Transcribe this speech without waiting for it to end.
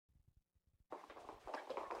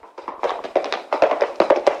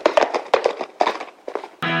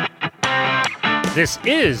This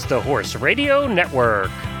is the Horse Radio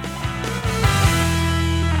Network.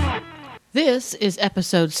 This is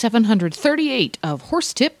episode 738 of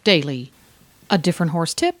Horse Tip Daily. A different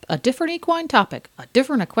horse tip, a different equine topic, a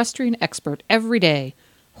different equestrian expert every day.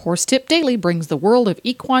 Horse Tip Daily brings the world of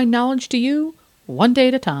equine knowledge to you, one day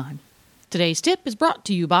at a time. Today's tip is brought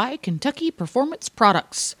to you by Kentucky Performance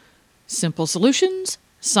Products. Simple solutions,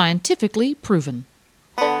 scientifically proven.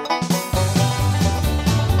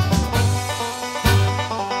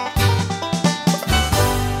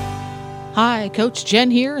 Hi, Coach Jenn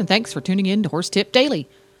here, and thanks for tuning in to Horse Tip Daily.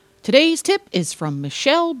 Today's tip is from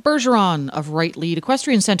Michelle Bergeron of Right Lead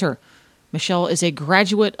Equestrian Center. Michelle is a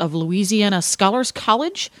graduate of Louisiana Scholars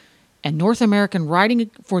College and North American Riding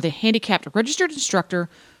for the Handicapped Registered Instructor,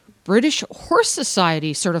 British Horse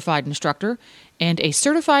Society Certified Instructor, and a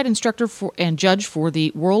certified instructor and judge for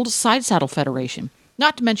the World Side Saddle Federation,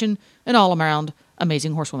 not to mention an all-around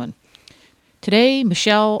amazing horsewoman. Today,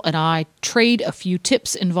 Michelle and I trade a few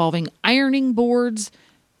tips involving ironing boards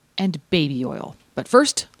and baby oil. But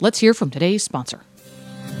first, let's hear from today's sponsor.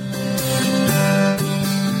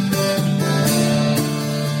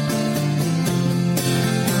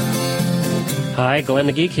 Hi, Glenn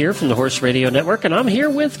the Geek here from the Horse Radio Network, and I'm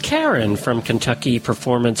here with Karen from Kentucky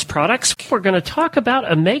Performance Products. We're going to talk about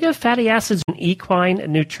omega fatty acids in equine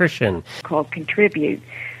nutrition. Called Contribute.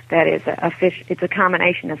 That is it's a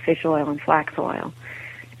combination of fish oil and flax oil.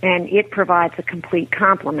 And it provides a complete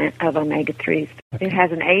complement of omega-3s. Okay. It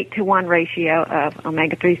has an 8-to-1 ratio of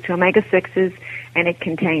omega-3s to omega-6s, and it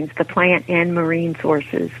contains the plant and marine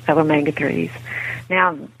sources of omega-3s.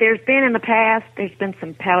 Now, there's been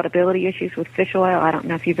some palatability issues with fish oil. I don't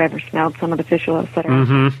know if you've ever smelled some of the fish oils that are...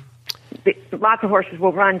 Mm-hmm. Lots of horses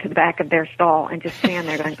will run to the back of their stall and just stand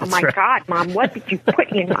there going, oh, my right. God, Mom, what did you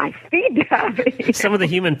put in my feed tub? Some of the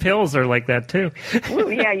human pills are like that, too.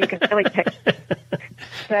 Ooh, yeah, you can really taste it.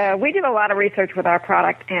 So we did a lot of research with our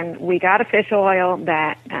product, and we got a fish oil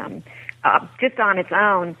that just on its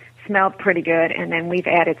own smelled pretty good, and then we've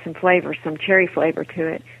added some flavor, some cherry flavor to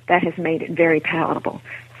it that has made it very palatable.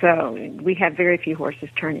 So we have very few horses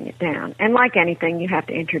turning it down. And like anything, you have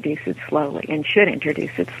to introduce it slowly, and should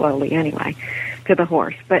introduce it slowly anyway to the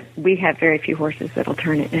horse. But we have very few horses that will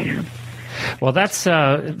turn it down. Well, that's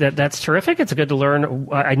terrific. It's good to learn.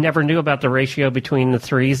 I never knew about the ratio between the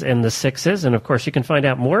 3s and the 6s. And, of course, you can find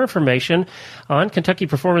out more information on Kentucky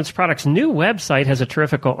Performance Products' new website. Has a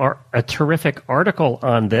terrific article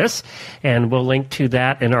on this, and we'll link to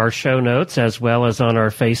that in our show notes as well as on our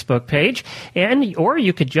Facebook page. Or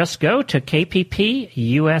you could just go to kppusa.com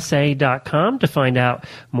to find out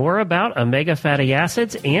more about omega fatty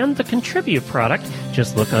acids and the Contribute product.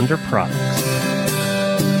 Just look under products.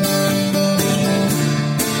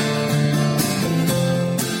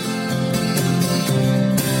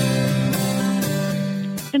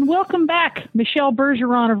 And welcome back, Michelle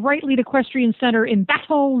Bergeron of Right Lead Equestrian Center in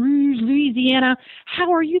Baton Rouge, Louisiana. How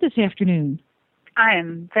are you this afternoon? I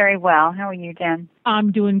am very well. How are you, Jen?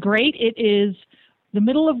 I'm doing great. It is the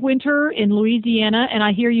middle of winter in Louisiana, and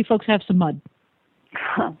I hear you folks have some mud.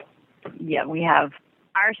 Yeah, we have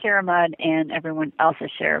our share of mud and everyone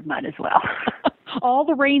else's share of mud as well. All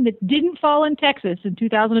the rain that didn't fall in Texas in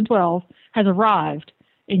 2012 has arrived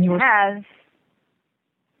in your... It has.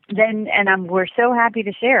 We're so happy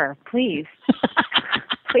to share. Please,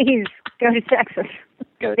 please go to Texas.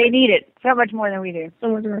 They need it so much more than we do.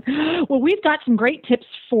 Well, we've got some great tips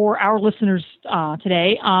for our listeners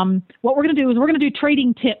today. What we're going to do is we're going to do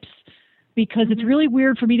trading tips because it's really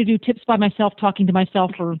weird for me to do tips by myself, talking to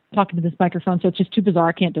myself or talking to this microphone. So it's just too bizarre.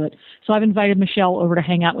 I can't do it. So I've invited Michelle over to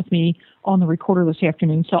hang out with me on the recorder this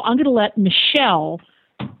afternoon. So I'm going to let Michelle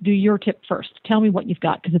do your tip first. Tell me what you've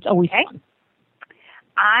got because it's always fun.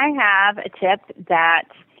 I have a tip that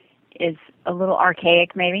is a little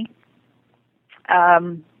archaic, maybe.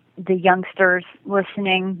 The youngsters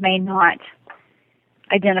listening may not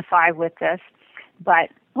identify with this,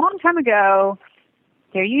 but a long time ago,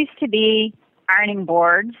 there used to be ironing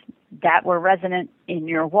boards that were resident in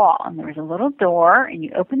your wall. And there was a little door, and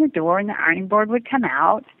you open the door, and the ironing board would come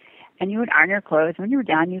out, and you would iron your clothes. When you were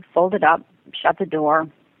done, you'd fold it up, shut the door,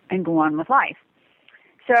 and go on with life.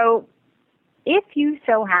 So if you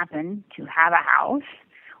so happen to have a house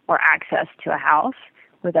or access to a house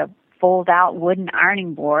with a fold-out wooden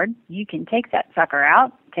ironing board, you can take that sucker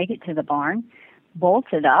out, take it to the barn, bolt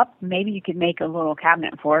it up. Maybe you could make a little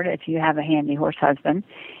cabinet for it if you have a handy horse husband,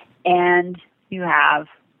 and you have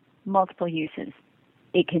multiple uses.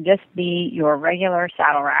 It could just be your regular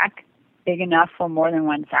saddle rack, big enough for more than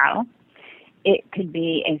one saddle. It could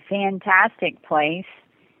be a fantastic place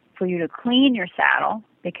for you to clean your saddle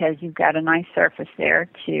because you've got a nice surface there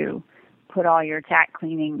to put all your tack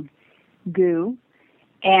cleaning goo.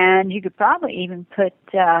 And you could probably even put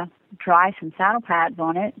dry some saddle pads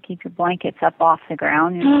on it. Keep your blankets up off the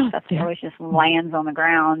ground. You know, stuff that always just lands on the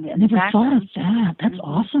ground. Never thought of that. That's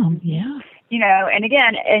awesome. Yeah. You know, and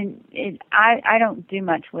again, I don't do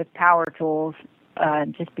much with power tools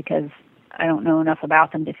just because I don't know enough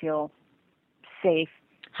about them to feel safe.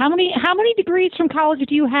 How many degrees from college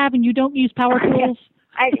do you have, and you don't use power tools?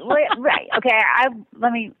 Right. Okay.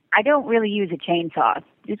 I don't really use a chainsaw.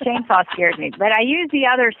 The chainsaw scares me, but I use the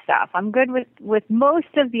other stuff. I'm good with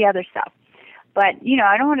most of the other stuff. But, you know,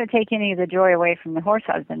 I don't want to take any of the joy away from the horse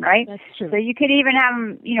husband, right? That's true. So you could even have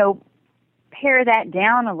him, you know, pare that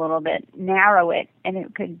down a little bit, narrow it, and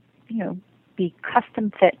it could, you know, be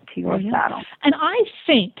custom fit to your saddle. And I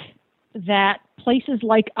think that places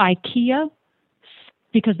like IKEA,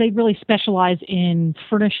 because they really specialize in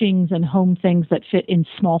furnishings and home things that fit in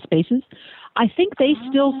small spaces, I think they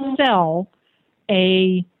still sell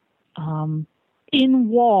a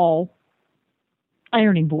in-wall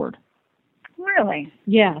ironing board. Really?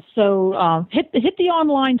 Yeah. So hit the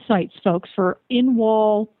online sites, folks, for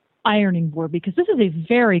in-wall ironing board, because this is a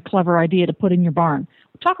very clever idea to put in your barn.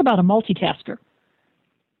 Talk about a multitasker.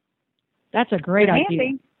 That's a great idea.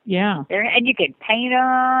 Handy. Yeah. And you could paint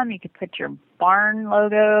them. You could put your barn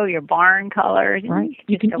logo, your barn colors. Right.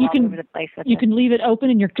 You can all over the place with you can leave it open,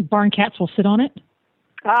 and your barn cats will sit on it.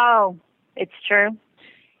 Oh, it's true.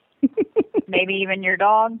 Maybe even your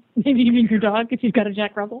dog. Maybe even your dog if you've got a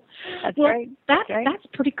Jack Russell. That's right. That's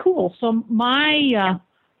pretty cool. So my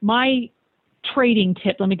trading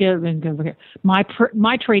tip. Let me go over here. My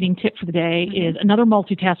trading tip for the day is another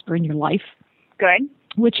multitasker in your life. Good.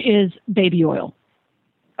 Which is baby oil.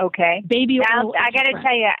 Okay. Baby now, oil. I got to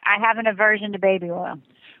tell you, I have an aversion to baby oil.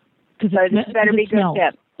 So this better be good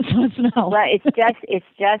tip. So it smells. Well, it's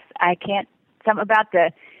just I can't. Something about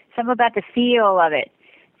the feel of it.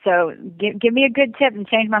 So give me a good tip and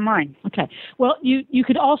change my mind. Okay. Well, you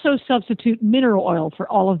could also substitute mineral oil for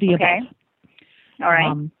all of the above. Okay. All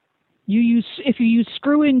right. If you use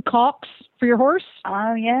screw-in caulks for your horse.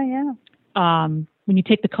 Oh yeah. When you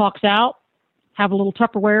take the caulks out, have a little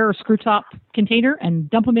Tupperware or screw top container and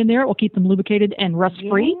dump them in there. It will keep them lubricated and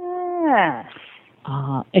rust-free. Yes.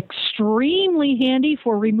 Extremely handy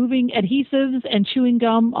for removing adhesives and chewing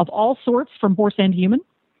gum of all sorts from horse and human.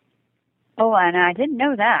 Oh, and I didn't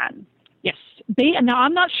know that. Yes. Now,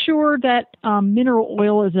 I'm not sure that mineral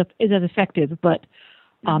oil is as effective, but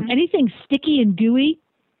anything sticky and gooey,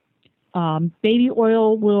 baby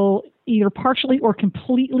oil will either partially or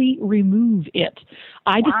completely remove it.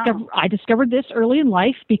 I discovered this early in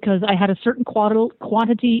life because I had a certain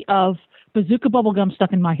quantity of bazooka bubble gum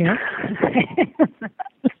stuck in my hair.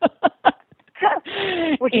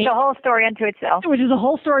 Which is a whole story unto itself. Which is a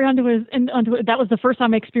whole story unto it. That was the first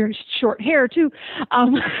time I experienced short hair, too.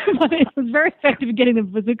 But it was very effective in getting the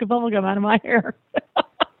bazooka bubblegum out of my hair.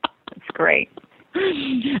 That's great.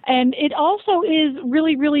 And it also is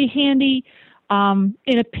really, really handy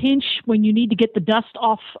in a pinch when you need to get the dust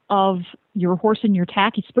off of your horse and your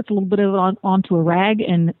tack. He spits a little bit of it onto a rag,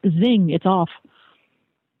 and zing, it's off.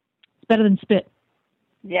 It's better than spit.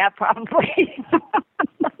 Yeah, probably.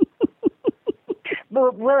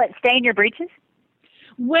 Will it stain your breeches?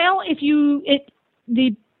 Well,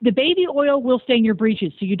 the baby oil will stain your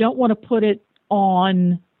breeches, so you don't want to put it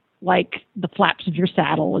on like the flaps of your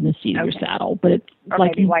saddle and the seat of your saddle. But it's or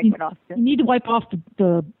like maybe wipe it off. You need to wipe off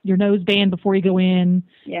your nose band before you go in.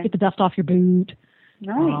 Yeah. Get the dust off your boot.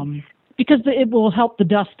 Nice. Because it will help the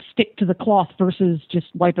dust stick to the cloth versus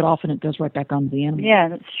just wipe it off and it goes right back onto the animal. Yeah,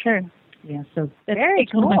 that's true. Yeah, so that's Very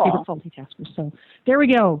cool. one of my favorite multitaskers. So there we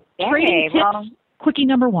go. Trading tips, quickie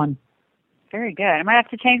number 1. Very good. I might have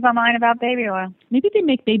to change my mind about baby oil. Maybe they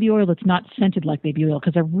make baby oil that's not scented like baby oil,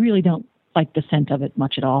 because I really don't like the scent of it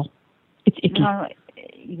much at all. It's icky.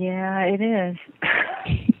 Yeah, it is.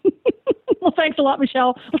 Well, thanks a lot,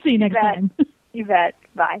 Michelle. We'll see you next time. You bet.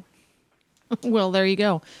 Bye. Well, there you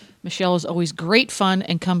go. Michelle is always great fun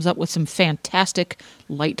and comes up with some fantastic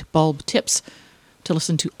light bulb tips. To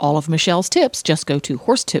listen to all of Michelle's tips, just go to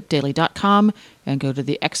horsetipdaily.com and go to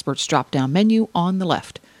the experts drop-down menu on the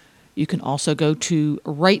left. You can also go to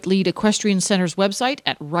Right Lead Equestrian Center's website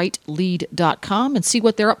at rightlead.com and see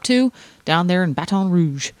what they're up to down there in Baton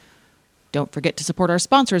Rouge. Don't forget to support our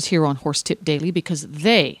sponsors here on Horse Tip Daily, because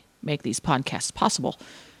they make these podcasts possible.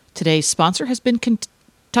 Today's sponsor has been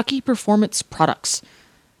Kentucky Performance Products.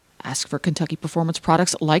 Ask for Kentucky Performance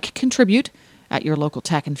Products like Contribute at your local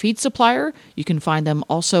tack and feed supplier. You can find them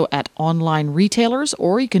also at online retailers,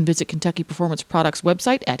 or you can visit Kentucky Performance Products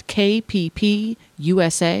website at kppusa.com.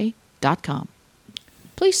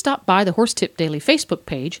 please stop by the Horse Tip Daily Facebook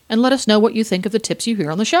page and let us know what you think of the tips you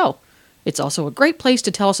hear on the show. It's also a great place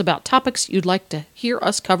to tell us about topics you'd like to hear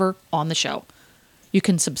us cover on the show. You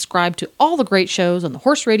can subscribe to all the great shows on the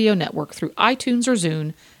Horse Radio Network through iTunes or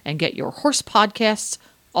Zune and get your horse podcasts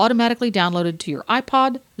automatically downloaded to your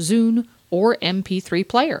iPod, Zune, or MP3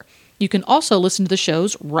 player. You can also listen to the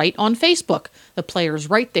shows right on Facebook. The player's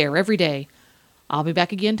right there every day. I'll be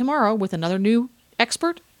back again tomorrow with another new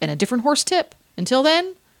expert and a different horse tip. Until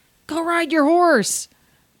then, go ride your horse!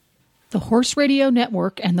 The Horse Radio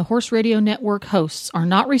Network and the Horse Radio Network hosts are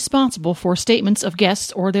not responsible for statements of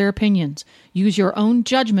guests or their opinions. Use your own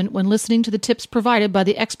judgment when listening to the tips provided by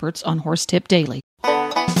the experts on Horse Tip Daily.